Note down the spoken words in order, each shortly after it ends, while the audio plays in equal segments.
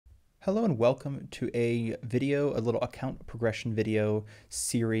Hello and welcome to a video, a little account progression video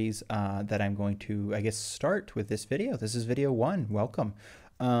series that I'm going to, I guess, start with this video. This is video one. Welcome.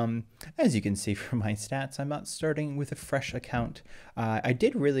 As you can see from my stats, I'm not starting with a fresh account. I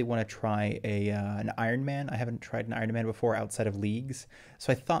did really want to try an Iron Man. I haven't tried an Iron Man before outside of leagues,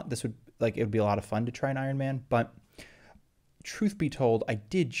 so I thought this would it would be a lot of fun to try an Iron Man. But truth be told, I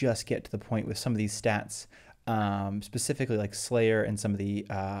did just get to the point with some of these stats. Specifically like Slayer and some of the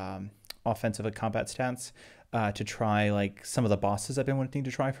offensive and combat stats to try like some of the bosses I've been wanting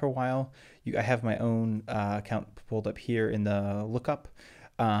to try for a while. I have my own account pulled up here in the lookup,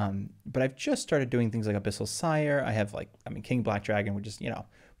 but I've just started doing things like Abyssal Sire. I have King Black Dragon, which is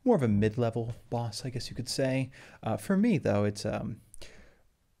more of a mid-level boss, I guess you could say. For me though, it's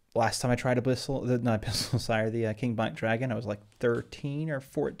last time I tried Abyssal Sire, the King Black Dragon, I was like 13 or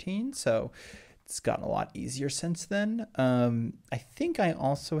 14, so it's gotten a lot easier since then. I think I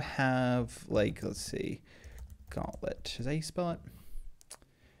also have, let's see, Gauntlet. Is that how you spell it?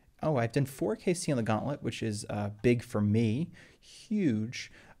 Oh, I've done 4KC on the Gauntlet, which is big for me.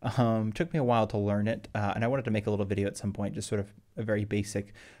 Huge. Took me a while to learn it, and I wanted to make a little video at some point, just sort of a very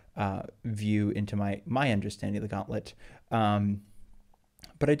basic view into my understanding of the Gauntlet.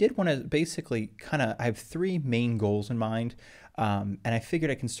 But I did want to basically I have three main goals in mind. And I figured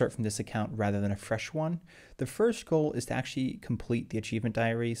I can start from this account rather than a fresh one. The first goal is to actually complete the achievement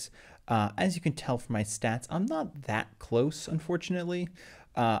diaries. As you can tell from my stats, I'm not that close, unfortunately.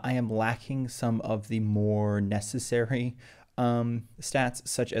 I am lacking some of the more necessary stats,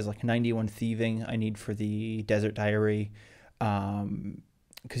 such as like 91 thieving I need for the desert diary,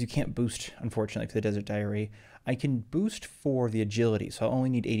 because you can't boost, unfortunately, for the desert diary. I can boost for the agility, so I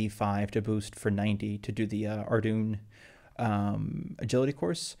only need 85 to boost for 90 to do the Ardoon agility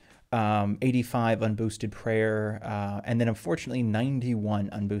course, 85 unboosted prayer, and then unfortunately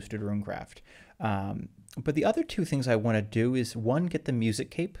 91 unboosted runecraft. But the other two things I want to do is, one, get the music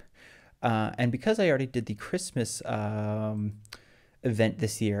cape, and because I already did the Christmas event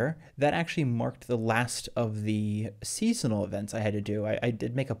this year, that actually marked the last of the seasonal events I had to do. I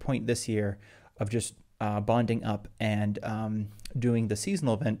did make a point this year of just bonding up and doing the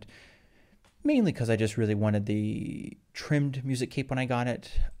seasonal event, mainly because I just really wanted the trimmed music cape when I got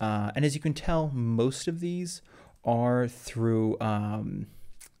it. And as you can tell, most of these are through,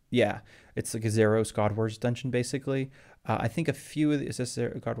 it's like a Zeros God Wars dungeon, basically. I think a few of these, is this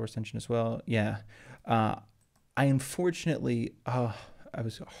a God Wars dungeon as well? Yeah. I unfortunately, I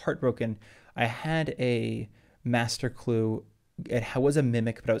was heartbroken. I had a master clue. It was a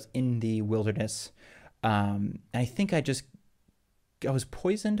mimic, but I was in the wilderness. I think I was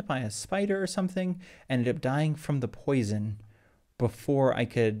poisoned by a spider or something, ended up dying from the poison before I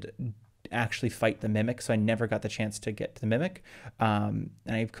could actually fight the mimic, so I never got the chance to get to the mimic. And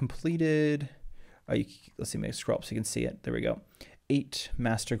I've completed, let's see, maybe scroll up so you can see it. There we go. 8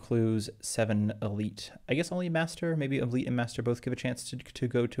 master clues, 7 elite. I guess only master, maybe elite and master both give a chance to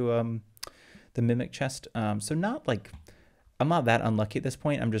go to the mimic chest. So not like, I'm not that unlucky at this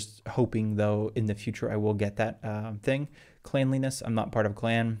point. I'm just hoping, though, in the future I will get that thing. Clanliness, I'm not part of a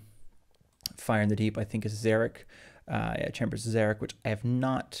clan. Fire in the Deep, I think, is Zarek. Chambers of Zarek, which I have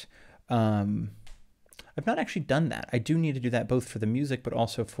not... I've not actually done that. I do need to do that both for the music, but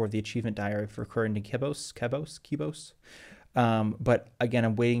also for the achievement diary for Current and Kibos. But again,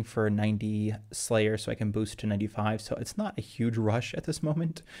 I'm waiting for 90 Slayer so I can boost to 95. So it's not a huge rush at this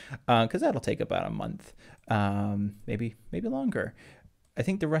moment, because that'll take about a month, maybe longer. I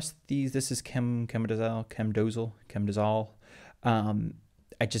think the rest of these, this is Chemdozal.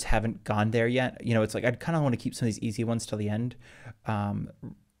 I just haven't gone there yet. It's like I'd kind of want to keep some of these easy ones till the end.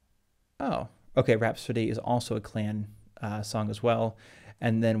 Oh, okay. Rhapsody is also a clan song as well.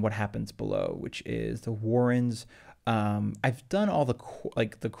 And then What Happens Below, which is the Warrens. I've done all the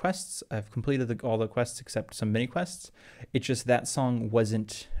quests. I've completed all the quests except some mini quests. It's just that song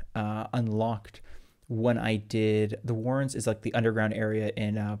wasn't unlocked when I did the Warrens. Is like the underground area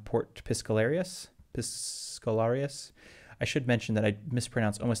in Port Piscolarius. I should mention that I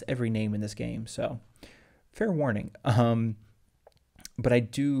mispronounce almost every name in this game, so fair warning. But I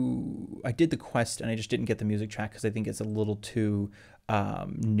did the quest and I just didn't get the music track because I think it's a little too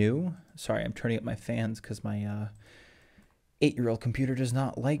new. Sorry, I'm turning up my fans because my 8-year-old computer does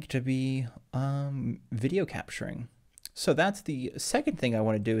not like to be video capturing. So that's the second thing I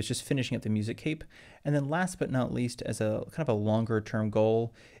want to do, is just finishing up the music cape. And then last but not least, as a kind of a longer term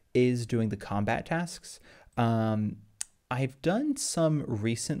goal, is doing the combat tasks. I've done some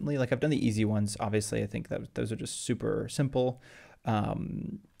recently, like I've done the easy ones. Obviously, I think that those are just super simple.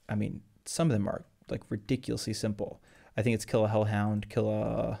 Some of them are like ridiculously simple. I think it's kill a hellhound, kill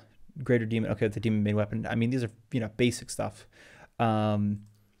a greater demon. Okay, the demon made weapon. I mean, these are, you know, basic stuff. I'm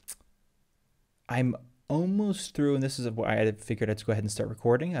almost through, and this is why I figured I'd go ahead and start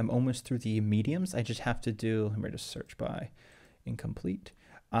recording. I'm almost through the mediums. I just have to do, let me just search by incomplete.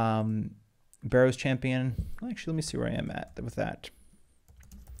 Barrows champion. Actually, let me see where I am at with that.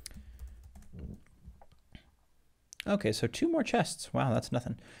 Okay, so 2 more chests. Wow, that's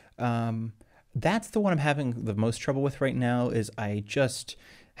nothing. That's the one I'm having the most trouble with right now, is I just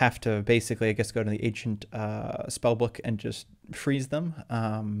have to basically, I guess, go to the ancient spellbook and just freeze them.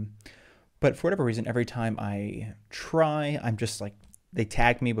 But for whatever reason, every time I try, I'm just like, they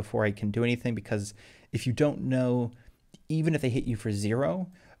tag me before I can do anything, because if you don't know, even if they hit you for 0,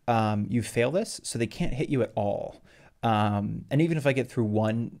 you fail this, so they can't hit you at all. And even if I get through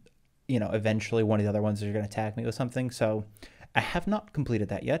 1, you know, eventually one of the other ones are going to tag me with something. So I have not completed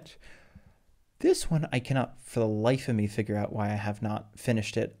that yet. This one, I cannot for the life of me figure out why I have not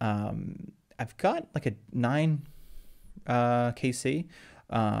finished it. I've got like a 9 KC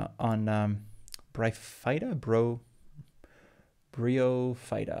on Bryophyta.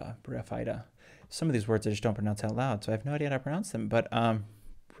 Some of these words I just don't pronounce out loud, so I have no idea how to pronounce them. But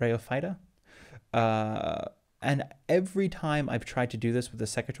Bryophyta. And every time I've tried to do this with the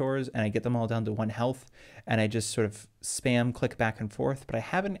secators and I get them all down to 1 health and I just sort of spam click back and forth, but I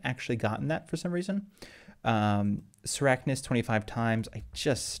haven't actually gotten that for some reason. Sarachnis 25 times. I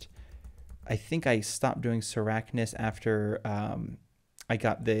think I stopped doing Sarachnis after I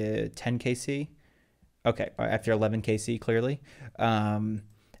got the 10 KC. Okay, after 11 KC, clearly. And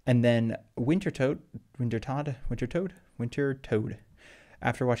then Winter Toad.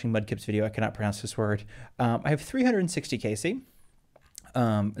 After watching Mudkip's video, I cannot pronounce this word. I have 360 KC.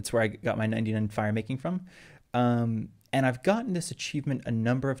 It's where I got my 99 fire making from. And I've gotten this achievement a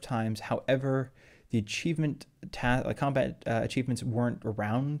number of times. However, the achievement combat achievements weren't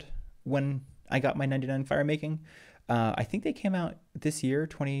around when I got my 99 fire making. I think they came out this year,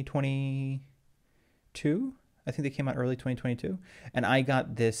 2022. I think they came out early 2022. And I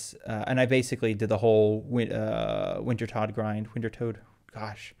got this, and I basically did the whole Winter Toad.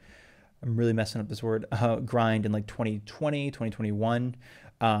 Gosh, I'm really messing up this word, grind in like 2020, 2021.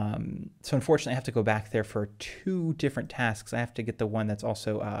 So unfortunately I have to go back there for 2 different tasks. I have to get the one that's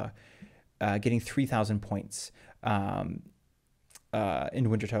also getting 3,000 points in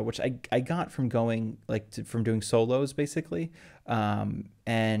Winter Toad, which I got from going from doing solos basically.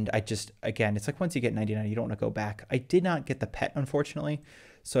 And I just, again, it's like once you get 99, you don't want to go back. I did not get the pet, unfortunately.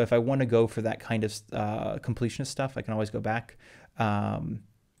 So if I want to go for that kind of completionist stuff, I can always go back.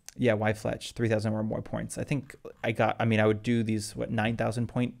 Yeah, Y Fletch, 3,000 or more points. I think I would do these, 9,000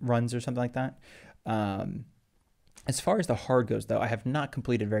 point runs or something like that. As far as the hard goes, though, I have not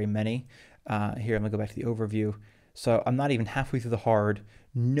completed very many. Here, I'm gonna go back to the overview. So I'm not even halfway through the hard,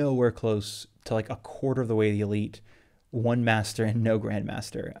 nowhere close to like a quarter of the way to the elite, 1 master and no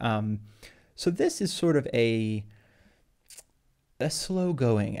grandmaster. So this is sort of a slow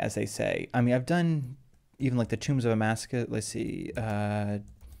going, as they say. I mean, I've done even like the Tombs of Amaska. Let's see,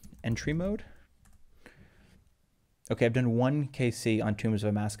 entry mode. Okay, I've done 1 KC on Tombs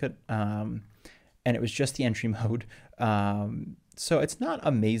of Amaska, and it was just the entry mode. So it's not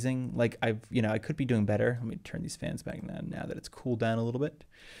amazing. Like I could be doing better. Let me turn these fans back now that it's cooled down a little bit.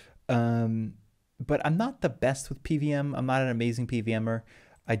 But I'm not the best with PVM. I'm not an amazing PVMer.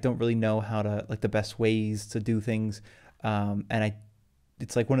 I don't really know how to, like, the best ways to do things. And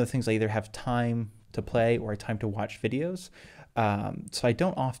it's like one of the things, I either have time to play or time to watch videos. So I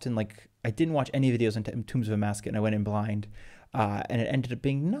don't often, I didn't watch any videos in Tombs of Amaska, and I went in blind. And it ended up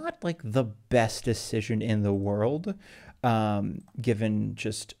being not like the best decision in the world, given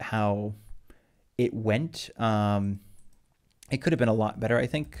just how it went. It could have been a lot better, I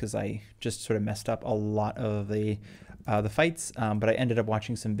think, because I just sort of messed up a lot of the fights. But I ended up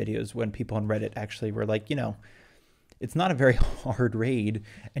watching some videos when people on Reddit actually were like, it's not a very hard raid,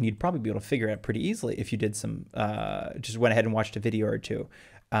 and you'd probably be able to figure it out pretty easily if you did some, just went ahead and watched a video or 2.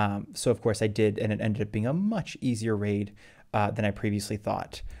 So of course I did, and it ended up being a much easier raid than I previously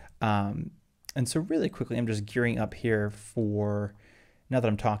thought. And so really quickly, I'm just gearing up here for, now that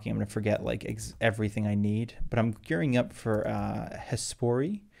I'm talking, I'm going to forget everything I need, but I'm gearing up for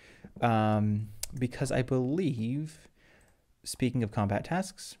Hespori, because I believe, speaking of combat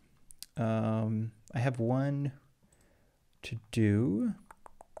tasks, I have one to do.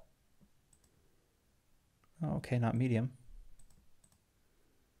 Oh, okay, not medium.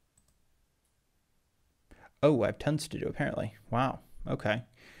 Oh, I have tons to do, apparently. Wow, okay.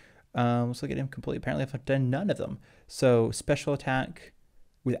 Let's look at him completely. Apparently I've done none of them. So special attack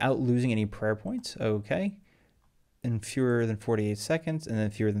without losing any prayer points. Okay. in fewer than 48 seconds, and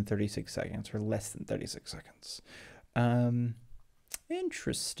then fewer than 36 seconds, or less than 36 seconds.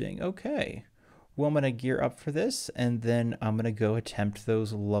 Interesting. Okay. Well, I'm going to gear up for this, and then I'm going to go attempt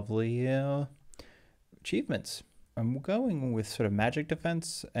those lovely achievements. I'm going with sort of magic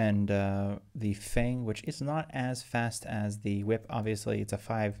defense and the Fang, which is not as fast as the whip. Obviously, it's a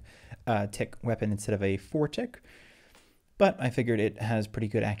 5-tick weapon instead of a 4-tick. But I figured it has pretty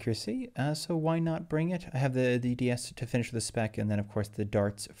good accuracy, so why not bring it? I have the DS to finish the spec, and then, of course, the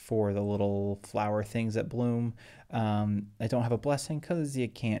darts for the little flower things that bloom. I don't have a blessing because you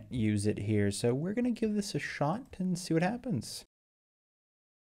can't use it here, so we're going to give this a shot and see what happens.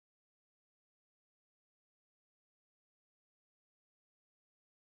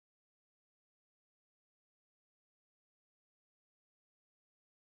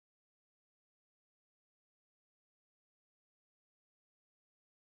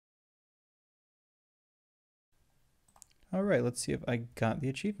 All right, let's see if I got the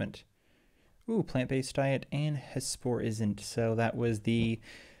achievement. Ooh, plant-based diet and Hespor isn't. So that was the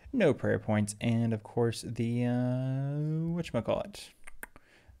no prayer points and, of course, the, whatchamacallit,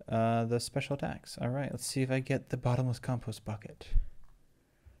 the special attacks. All right, let's see if I get the bottomless compost bucket.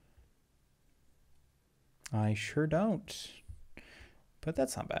 I sure don't. But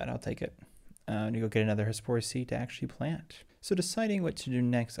that's not bad. I'll take it. I'm going to go get another Hespor seed to actually plant. So deciding what to do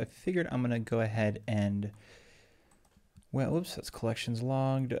next, I figured I'm going to go ahead and... Well, oops, that's collections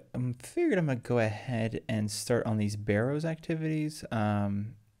logged. I figured I'm going to go ahead and start on these barrows activities. I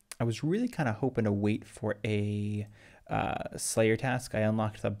was really kind of hoping to wait for a Slayer task. I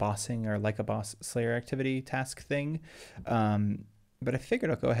unlocked the bossing or like a boss Slayer activity task thing. But I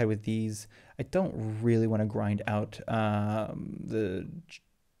figured I'll go ahead with these. I don't really want to grind out the,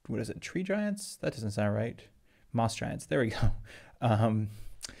 what is it, tree giants? That doesn't sound right. Moss giants, there we go.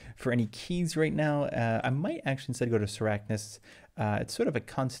 For any keys right now, I might actually instead go to Sarachnis. It's sort of a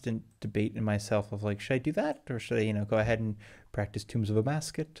constant debate in myself of like, should I do that or should I, go ahead and practice Tombs of a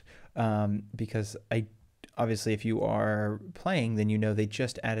Basket? Because obviously if you are playing, then they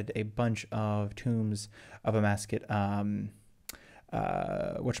just added a bunch of Tombs of a Basket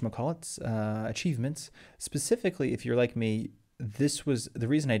achievements. Specifically, if you're like me, this was the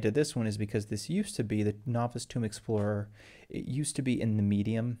reason I did this one is because this used to be the Novice Tomb Explorer. It used to be in the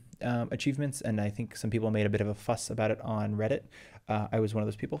medium achievements, and I think some people made a bit of a fuss about it on Reddit. I was one of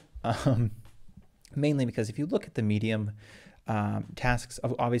those people, mainly because if you look at the medium tasks,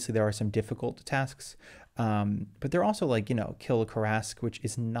 obviously there are some difficult tasks, but they're also like, kill a Karask, which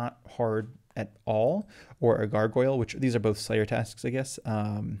is not hard at all, or a Gargoyle, which these are both Slayer tasks, I guess.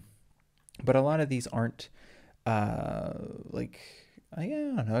 But a lot of these aren't like, I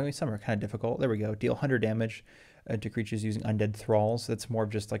don't know, some are kind of difficult. There we go. Deal 100 damage to creatures using undead thralls. That's more of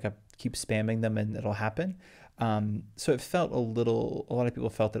just like keep spamming them and it'll happen. So it felt a lot of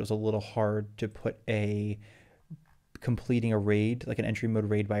people felt that it was a little hard to put completing a raid, like an entry mode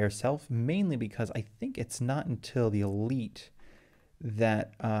raid by yourself, mainly because I think it's not until the elite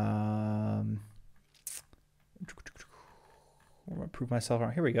that, I'm going to prove myself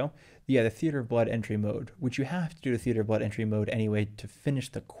wrong. Here we go. Yeah, the Theater of Blood entry mode, which you have to do the Theater of Blood entry mode anyway to finish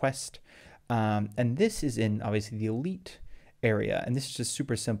the quest. And this is in, obviously, the elite area. And this is just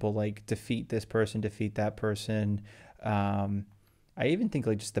super simple, like defeat this person, defeat that person. I even think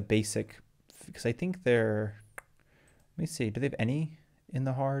like just the basic, because I think they're, let me see, do they have any in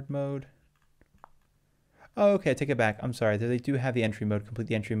the hard mode? Oh, okay, I take it back. I'm sorry. They do have the entry mode, complete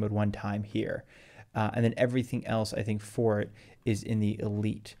the entry mode one time here. And then everything else, I think, for it is in the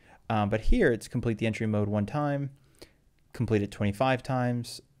elite. But here, it's complete the entry mode one time, complete it 25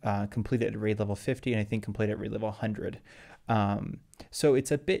 times, complete it at raid level 50, and I think complete it at raid level 100. So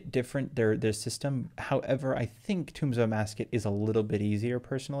it's a bit different, their system. However, I think Tombs of a Basket is a little bit easier,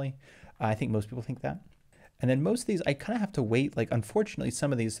 personally. I think most people think that. And then most of these, I kind of have to wait. Like, unfortunately,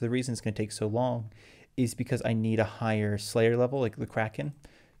 some of these, the reason it's going to take so long is because I need a higher Slayer level, like the Kraken.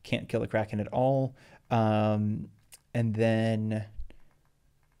 Can't kill the Kraken at all. And then,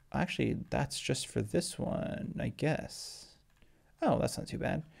 actually, that's just for this one, I guess. Oh, that's not too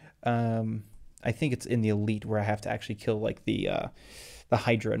bad. I think it's in the elite where I have to actually kill like the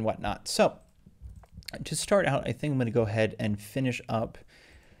Hydra and whatnot. So to start out, I think I'm going to go ahead and finish up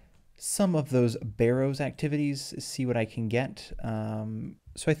some of those barrows activities, see what I can get.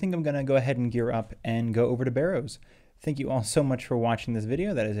 So I think I'm going to go ahead and gear up and go over to barrows. Thank you all so much for watching this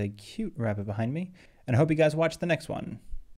video. That is a cute rabbit behind me. And I hope you guys watch the next one.